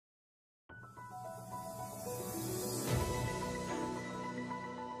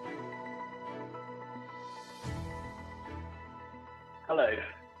Hello,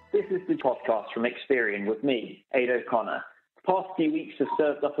 this is the podcast from Experian with me, Ada O'Connor. The past few weeks have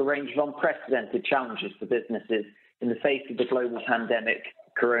served up a range of unprecedented challenges for businesses in the face of the global pandemic,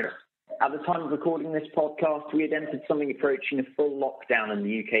 Corona. At the time of recording this podcast, we had entered something approaching a full lockdown in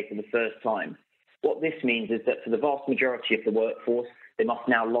the UK for the first time. What this means is that for the vast majority of the workforce, they must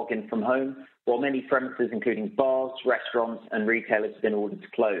now log in from home, while many premises, including bars, restaurants and retailers, have been ordered to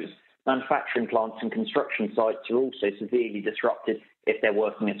close. Manufacturing plants and construction sites are also severely disrupted if they're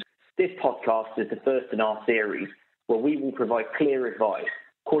working at. This podcast is the first in our series, where we will provide clear advice,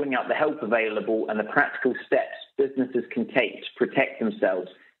 calling out the help available and the practical steps businesses can take to protect themselves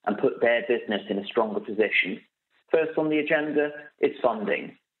and put their business in a stronger position. First on the agenda is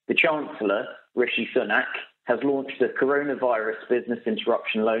funding. The Chancellor, Rishi Sunak, has launched the Coronavirus Business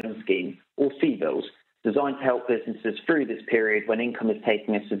Interruption Loan Scheme, or CBILS, designed to help businesses through this period when income is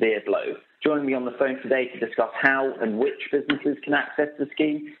taking a severe blow. Joining me on the phone today to discuss how and which businesses can access the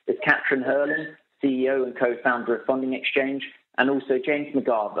scheme is Katrin Herrling, CEO and co-founder of Funding Xchange, and also James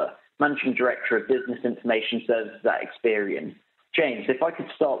McGarva, Managing Director of Business Information Services at Experian. James, if I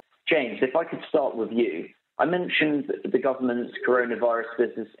could start with you. I mentioned the government's Coronavirus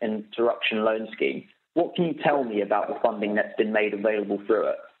Business Interruption Loan Scheme. What can you tell me about the funding that's been made available through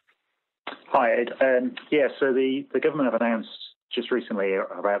it? Hi, Ed. So the government have announced just recently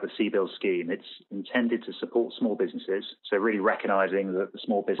about the CBILS scheme. It's intended to support small businesses, so really recognising that the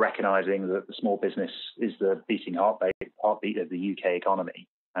small business is the beating heartbeat of the UK economy,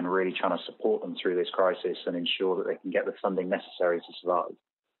 and really trying to support them through this crisis and ensure that they can get the funding necessary to survive.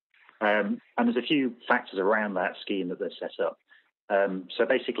 And there's a few factors around that scheme that they've set up. So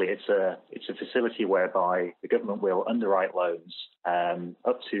basically, it's a facility whereby the government will underwrite loans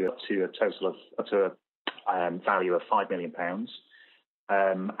up to a value of £5 million.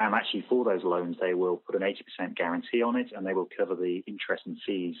 And actually, for those loans, they will put an 80% guarantee on it, and they will cover the interest and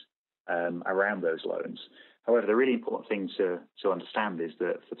fees around those loans. However, the really important thing to understand is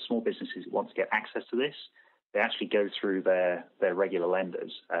that for the small businesses who want to get access to this, they actually go through their regular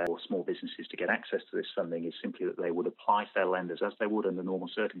lenders. For small businesses to get access to this funding is simply that they would apply to their lenders as they would under normal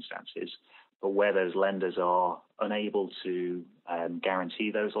circumstances. But where those lenders are unable to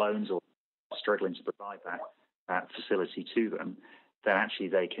guarantee those loans or struggling to provide that facility to them, then actually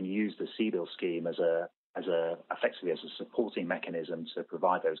they can use the CBILS scheme effectively as a supporting mechanism to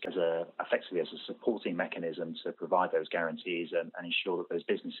provide those guarantees and ensure that those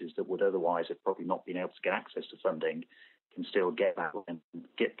businesses that would otherwise have probably not been able to get access to funding can still get that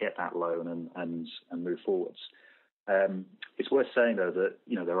loan and move forwards. It's worth saying though that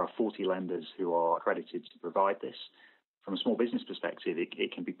there are 40 lenders who are accredited to provide this. From a small business perspective,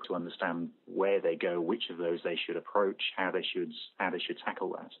 it can be to understand where they go, which of those they should approach, how they should tackle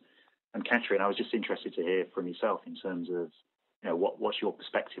that. And Katrin, I was just interested to hear from yourself in terms of, what's your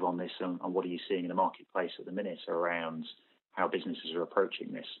perspective on this and what are you seeing in the marketplace at the minute around how businesses are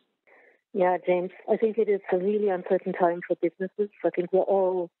approaching this? Yeah, James, I think it is a really uncertain time for businesses. I think we're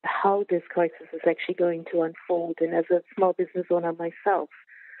all how this crisis is actually going to unfold. And as a small business owner myself,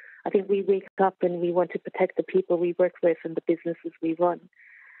 I think we wake up and we want to protect the people we work with and the businesses we run.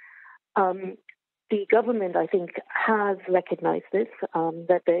 The government, I think, has recognized this,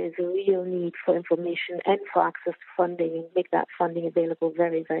 that there is a real need for information and for access to funding and make that funding available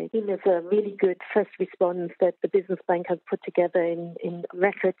very, very soon. There's a really good first response that the Business Bank has put together in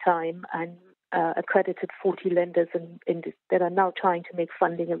record time and accredited 40 lenders that are now trying to make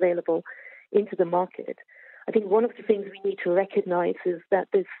funding available into the market. I think one of the things we need to recognize is that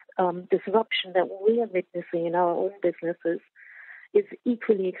this disruption that we are witnessing in our own businesses is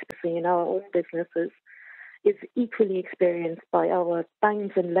equally experienced by our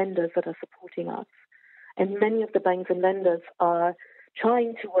banks and lenders that are supporting us. And many of the banks and lenders are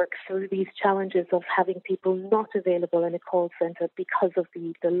trying to work through these challenges of having people not available in a call center because of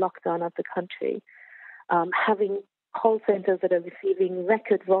the lockdown of the country, having call centers that are receiving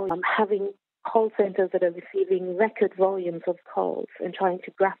record volumes of calls and trying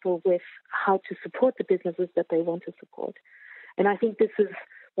to grapple with how to support the businesses that they want to support. And I think this is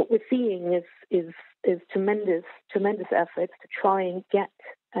what we're seeing is tremendous efforts to try and get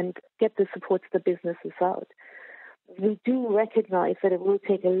the support to the businesses out. We do recognize that it will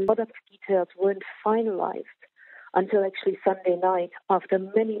take a lot of details weren't finalized until actually Sunday night, after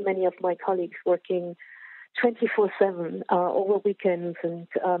many of my colleagues working 24/7 over weekends and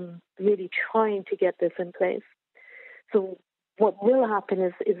really trying to get this in place. So what will happen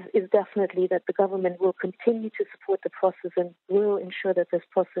is definitely that the government will continue to support the process and will ensure that this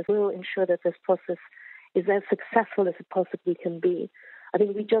process is as successful as it possibly can be. I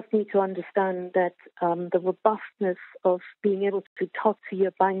think we just need to understand that the robustness of being able to talk to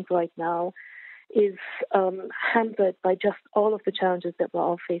your bank right now is hampered by just all of the challenges that we're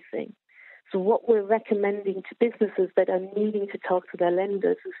all facing. So what we're recommending to businesses that are needing to talk to their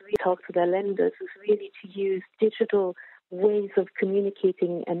lenders is really to use digital ways of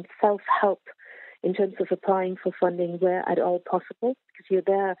communicating and self-help in terms of applying for funding where at all possible, because you're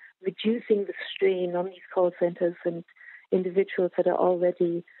there reducing the strain on these call centers and individuals that are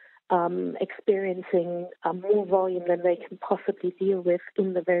already experiencing more volume than they can possibly deal with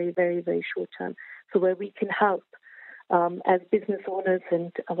in the very, very, very short term. So where we can help as business owners,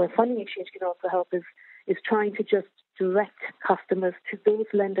 and where Funding Xchange can also help, is trying to just direct customers to those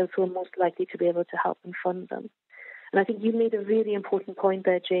lenders who are most likely to be able to help and fund them. And I think you made a really important point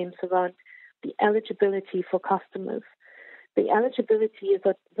there, James, around the eligibility for customers. The eligibility is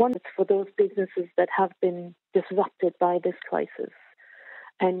at once for those businesses that have been disrupted by this crisis,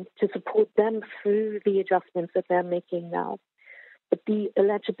 and to support them through the adjustments that they're making now. But the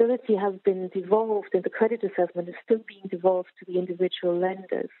eligibility has been devolved, and the credit assessment is still being devolved to the individual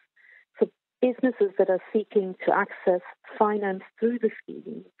lenders. So businesses that are seeking to access finance through the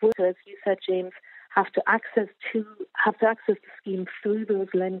scheme, as you said, James, have to access the scheme through those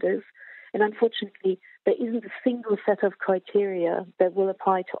lenders. And unfortunately, there isn't a single set of criteria that will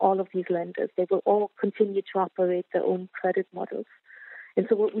apply to all of these lenders. They will all continue to operate their own credit models. And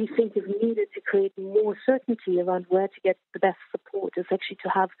so what we think is needed to create more certainty around where to get the best support is actually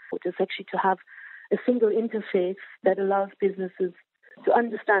to have a single interface that allows businesses to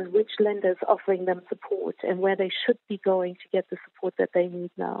understand which lenders are offering them support and where they should be going to get the support that they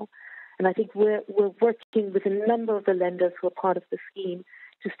need now. And I think we're working with a number of the lenders who are part of the scheme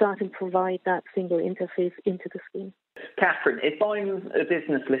to start and provide that single interface into the scheme. Katrin, if I'm a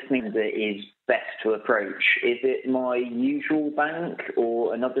business listening that is best to approach, is it my usual bank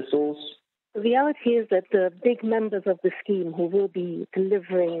or another source? The reality is that the big members of the scheme who will be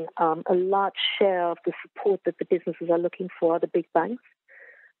delivering a large share of the support that the businesses are looking for are the big banks.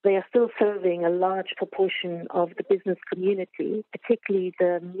 They are still serving a large proportion of the business community, particularly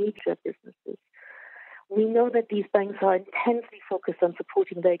the media businesses. We know that these banks are intensely focused on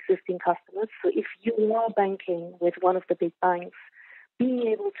supporting their existing customers. So if you are banking with one of the big banks, being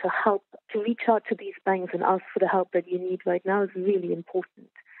able to help, to reach out to these banks and ask for the help that you need right now is really important.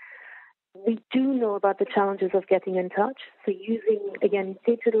 We do know about the challenges of getting in touch. So using,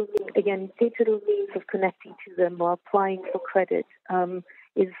 digital means of connecting to them or applying for credit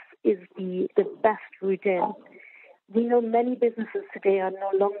is the best route in. We know many businesses today are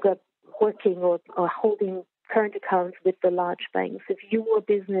no longer working or holding current accounts with the large banks. If your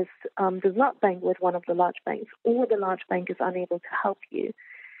business does not bank with one of the large banks, or the large bank is unable to help you,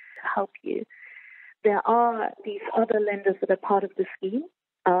 there are these other lenders that are part of the scheme.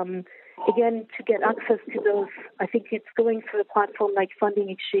 Again, to get access to those, I think it's going through a platform like Funding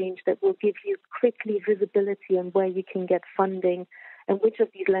Xchange that will give you quickly visibility on where you can get funding and which of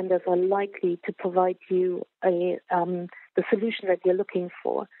these lenders are likely to provide you the solution that you're looking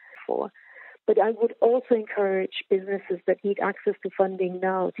for. But I would also encourage businesses that need access to funding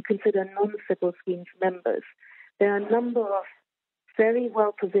now to consider non-CBILS schemes members. There are a number of very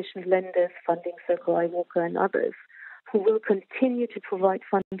well-positioned lenders, Funding Circle, iWalker, and others, who will continue to provide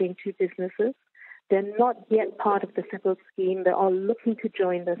funding to businesses. They're not yet part of the CBILS scheme. They're all looking to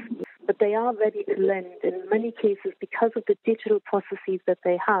join this, but they are ready to lend. In many cases, because of the digital processes that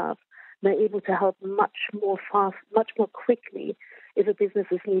they have, they're able to help much more quickly if a business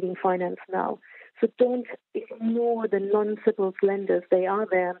is needing finance now. So don't ignore the non-CBILS lenders. They are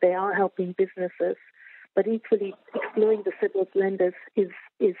there. They are helping businesses. But equally, exploring the CBILS lenders is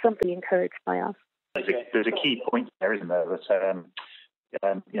something encouraged by us. There's a key point there, isn't there?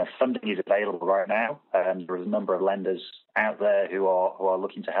 That funding is available right now. There is a number of lenders out there who are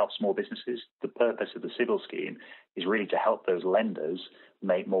looking to help small businesses. The purpose of the CBILS scheme is really to help those lenders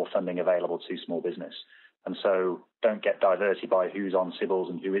make more funding available to small business. And so don't get diverted by who's on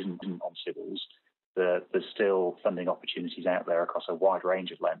CBILS and who isn't on CBILS. There's still funding opportunities out there across a wide range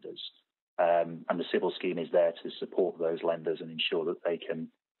of lenders. And the CBILS scheme is there to support those lenders and ensure that they can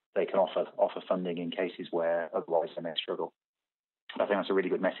offer funding in cases where otherwise they may struggle. I think that's a really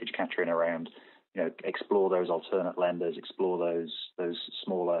good message, Katrin, around explore those alternate lenders, explore those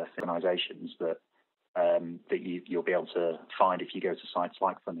smaller organisations that you'll be able to find if you go to sites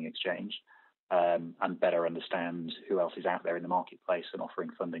like Funding Xchange. And better understand who else is out there in the marketplace and offering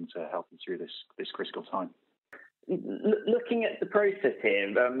funding to help you through this critical time. Looking at the process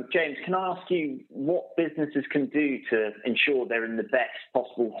here, James, can I ask you what businesses can do to ensure they're in the best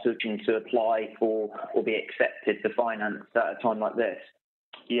possible position to apply for or be accepted for finance at a time like this?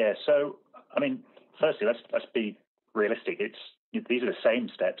 Yeah. So, I mean, firstly, let's be realistic. These are the same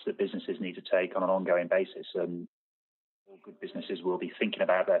steps that businesses need to take on an ongoing basis, and all good businesses will be thinking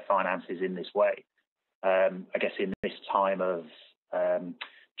about their finances in this way. I guess in this time of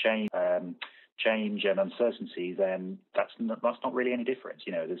change and uncertainty, then that's not really any different.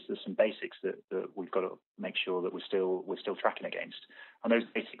 There's some basics that we've got to make sure that we're still tracking against, and those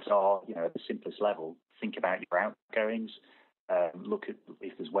basics are, at the simplest level, think about your outgoings. Look at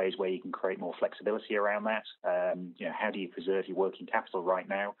if there's ways where you can create more flexibility around that. How do you preserve your working capital right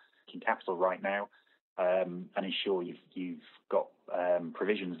now? And ensure you've got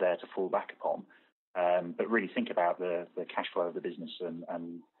provisions there to fall back upon. But really think about the cash flow of the business and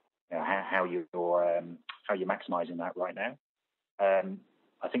how you're maximising that right now.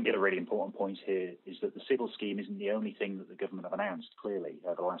 I think the other really important point here is that the CBILS scheme isn't the only thing that the government have announced clearly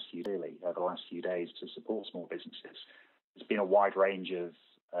over the last few days to support small businesses. There's been a wide range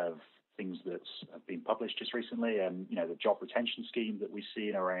of things that have been published just recently, and the job retention scheme that we've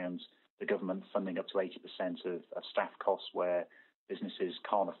seen around the government funding up to 80% of staff costs where businesses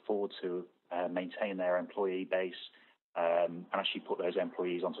can't afford to maintain their employee base, and actually put those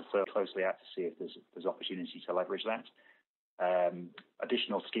employees onto closely out to see if there's opportunity to leverage that.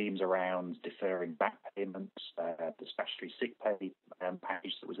 Additional schemes around deferring back payments, the statutory sick pay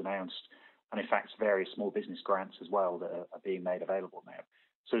package that was announced, and in fact various small business grants as well that are being made available now.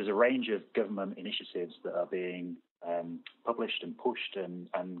 So there's a range of government initiatives that are being published and pushed and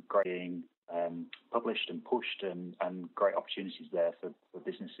great opportunities there for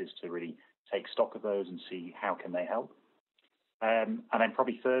businesses to really take stock of those and see how can they help. And then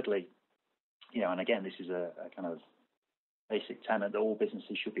probably thirdly, and again, this is a kind of basic tenet that all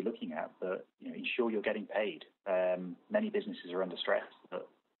businesses should be looking at, but ensure you're getting paid. Many businesses are under stress, but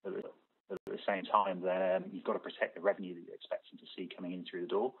at the same time, you've got to protect the revenue that you're expecting to see coming in through the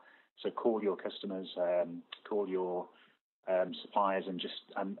door. So call your customers, call your suppliers,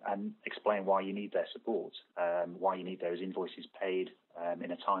 and explain why you need their support, why you need those invoices paid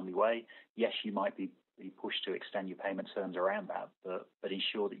in a timely way. Yes, you might be pushed to extend your payment terms around that, but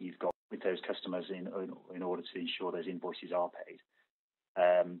ensure that you've got with those customers in order to ensure those invoices are paid.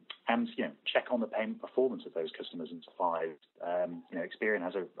 And check on the payment performance of those customers and suppliers. Experian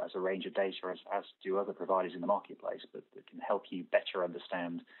has a range of data, as do other providers in the marketplace, but that can help you better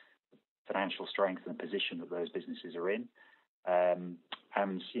understand the financial strength and position that those businesses are in.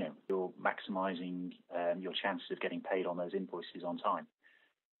 And you're maximising your chances of getting paid on those invoices on time.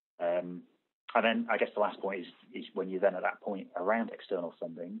 And then I guess the last point is when you're then at that point around external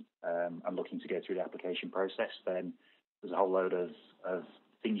funding and looking to go through the application process, then there's a whole load of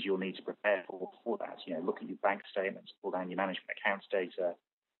things you'll need to prepare for that. Look at your bank statements, pull down your management accounts data,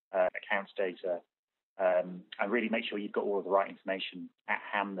 and really make sure you've got all of the right information at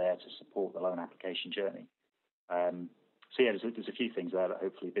hand there to support the loan application journey. So yeah, there's a few things there that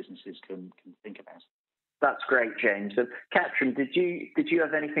hopefully businesses can think about. That's great, James. And Katrin, did you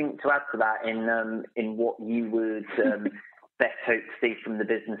have anything to add to that in what you would best hope to see from the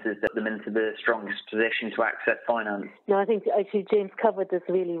businesses that them into the strongest position to access finance? No, I think actually James covered this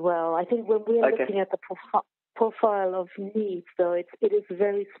really well. I think when we're looking at the profile of needs, though, it is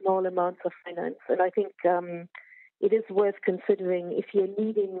very small amounts of finance, and I think it is worth considering if you're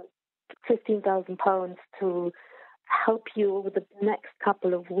needing £15,000 to help you over the next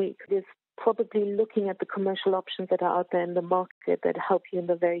couple of weeks. It is probably looking at the commercial options that are out there in the market that help you in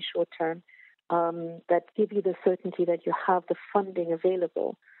the very short term, that give you the certainty that you have the funding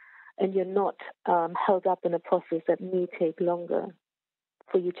available and you're not held up in a process that may take longer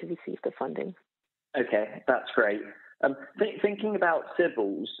for you to receive the funding. Okay, that's great. Thinking about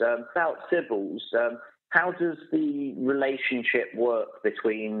CBILS, how does the relationship work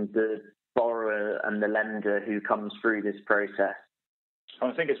between the borrower and the lender who comes through this process?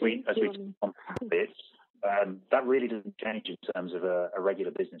 I think as we on it, that really doesn't change in terms of a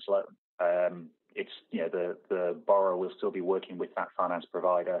regular business loan. It's the borrower will still be working with that finance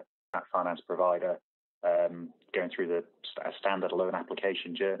provider, going through the standard loan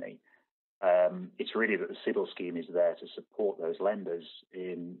application journey. It's really that the CBILS scheme is there to support those lenders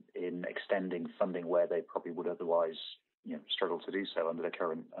in extending funding where they probably would otherwise struggle to do so under the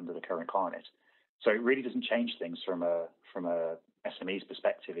current climate. So it really doesn't change things from a SME's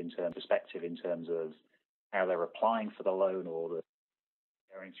perspective in terms of how they're applying for the loan or the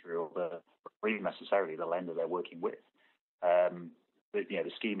going through, or really necessarily the lender they're working with. But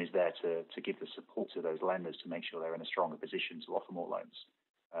the scheme is there to give the support to those lenders to make sure they're in a stronger position to offer more loans.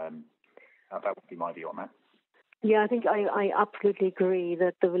 That would be my view on that. Yeah, I think I absolutely agree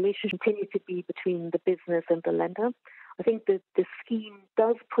that the relationship continues to be between the business and the lender. I think that the scheme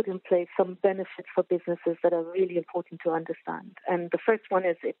does put in place some benefits for businesses that are really important to understand. And the first one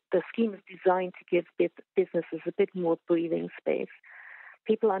is the scheme is designed to give businesses a bit more breathing space.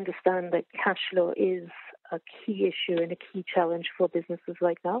 People understand that cash flow is a key issue and a key challenge for businesses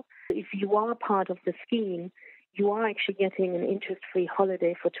right now. If you are part of the scheme, you are actually getting an interest-free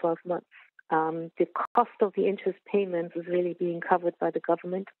holiday for 12 months. The cost of the interest payments is really being covered by the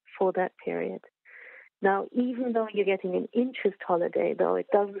government for that period. Now, even though you're getting an interest holiday, though, it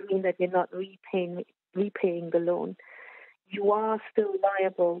doesn't mean that you're not repaying the loan. You are still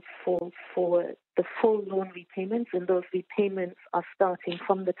liable for the full loan repayments, and those repayments are starting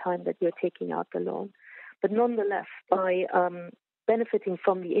from the time that you're taking out the loan. But nonetheless, by benefiting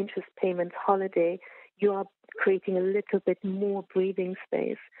from the interest payments holiday, you are creating a little bit more breathing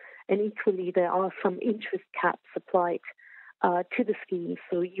space. And equally, there are some interest caps applied to the scheme,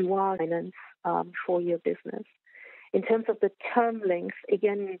 so you are financed for your business. In terms of the term length,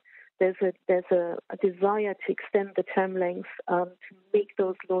 again, there's a desire to extend the term length to make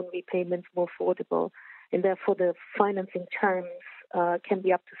those loan repayments more affordable, and therefore the financing terms can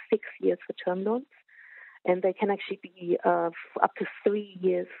be up to 6 years for term loans, and they can actually be up to 3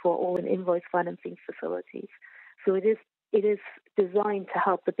 years for all invoice financing facilities. So it is designed to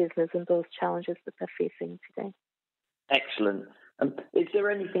help the business in those challenges that they're facing today. Excellent. Is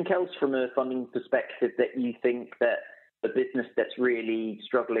there anything else from a funding perspective that you think that the business that's really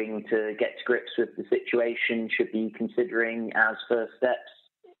struggling to get to grips with the situation should be considering as first steps?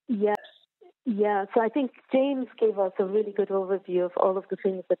 Yeah. So I think James gave us a really good overview of all of the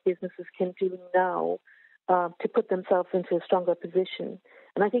things that businesses can do now to put themselves into a stronger position.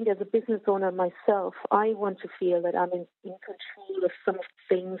 And I think as a business owner myself, I want to feel that I'm in control of some of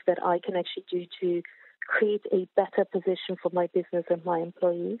the things that I can actually do to create a better position for my business and my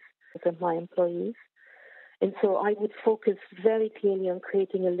employees. And so I would focus very clearly on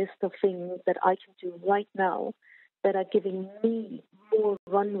creating a list of things that I can do right now that are giving me more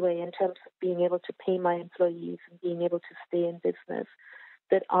runway in terms of being able to pay my employees and being able to stay in business,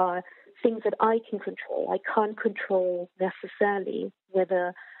 that are things that I can control. I can't control necessarily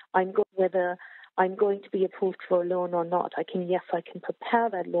whether I'm going to be approved for a loan or not. I can prepare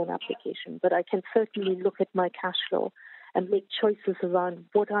that loan application, but I can certainly look at my cash flow and make choices around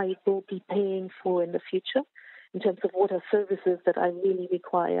what I will be paying for in the future in terms of what are services that I really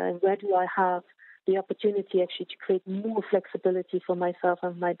require and where do I have the opportunity actually to create more flexibility for myself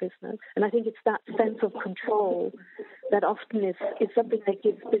and my business. And I think it's that sense of control that often is something that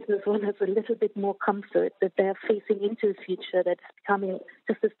gives business owners a little bit more comfort that they're facing into a future that's becoming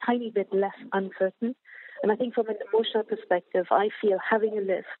just a tiny bit less uncertain. And I think from an emotional perspective, I feel having a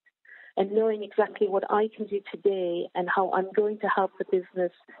list and knowing exactly what I can do today and how I'm going to help the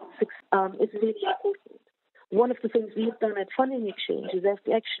business is really important. One of the things we've done at Funding Xchange is that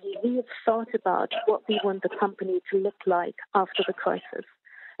we have thought about what we want the company to look like after the crisis.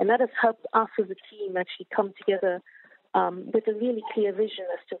 And that has helped us as a team actually come together with a really clear vision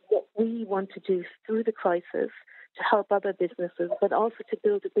as to what we want to do through the crisis to help other businesses, but also to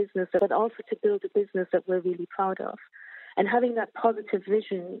build a business that we're really proud of. And having that positive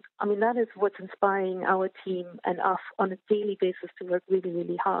vision, I mean, that is what's inspiring our team and us on a daily basis to work really,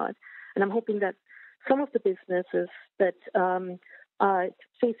 really hard. And I'm hoping that some of the businesses that are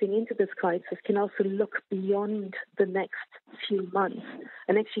facing into this crisis can also look beyond the next few months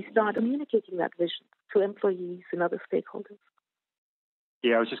and actually start communicating that vision to employees and other stakeholders.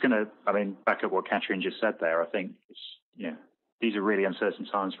 Yeah, I was just going to, back up what Katrin just said there. I think these are really uncertain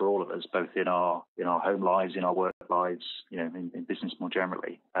times for all of us, both in our home lives, in our work lives, in business more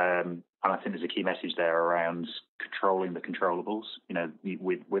generally. And I think there's a key message there around controlling the controllables.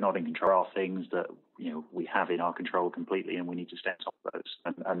 We're not in control. There are things that we have in our control completely, and we need to stay on top of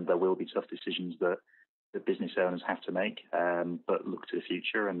those. And there will be tough decisions that the business owners have to make, but look to the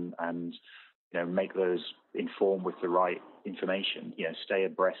future and make those informed with the right information. Stay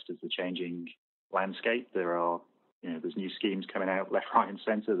abreast of the changing landscape. There's new schemes coming out left, right, and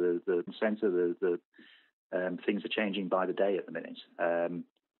centre. The things are changing by the day at the minute.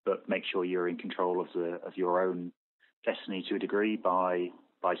 But make sure you're in control of your own destiny to a degree by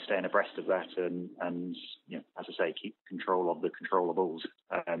staying abreast of that and as I say, keep control of the controllables.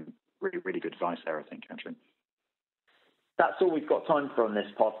 Really, really good advice there, I think, Katrin. That's all we've got time for on this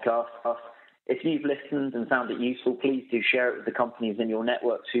podcast. If you've listened and found it useful, please do share it with the companies in your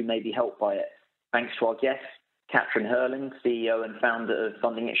networks who may be helped by it. Thanks to our guests, Katrin Herrling, CEO and founder of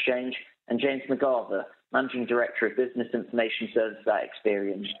Funding Xchange, and James McGarva, Managing Director of Business Information Services at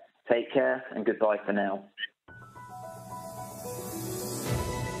Experian. Take care and goodbye for now.